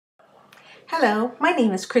Hello, my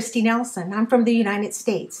name is Christy Nelson. I'm from the United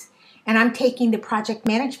States, and I'm taking the project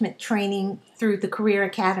management training through the Career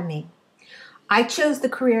Academy. I chose the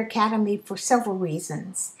Career Academy for several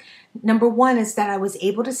reasons. Number one is that I was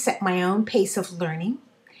able to set my own pace of learning,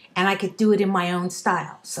 and I could do it in my own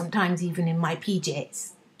style, sometimes even in my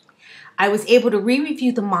PJs. I was able to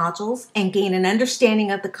re-review the modules and gain an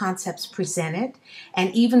understanding of the concepts presented.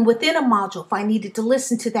 And even within a module, if I needed to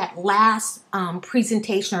listen to that last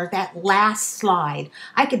presentation or that last slide,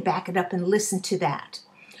 I could back it up and listen to that.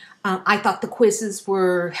 I thought the quizzes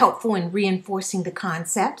were helpful in reinforcing the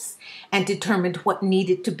concepts and determined what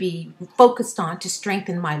needed to be focused on to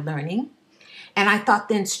strengthen my learning. And I thought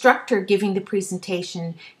the instructor giving the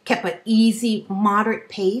presentation kept an easy, moderate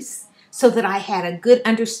pace so that I had a good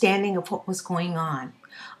understanding of what was going on.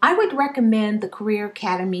 I would recommend the Career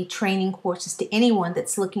Academy training courses to anyone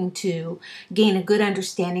that's looking to gain a good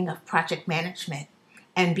understanding of project management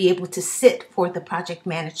and be able to sit for the project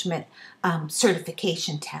management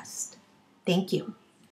certification test. Thank you.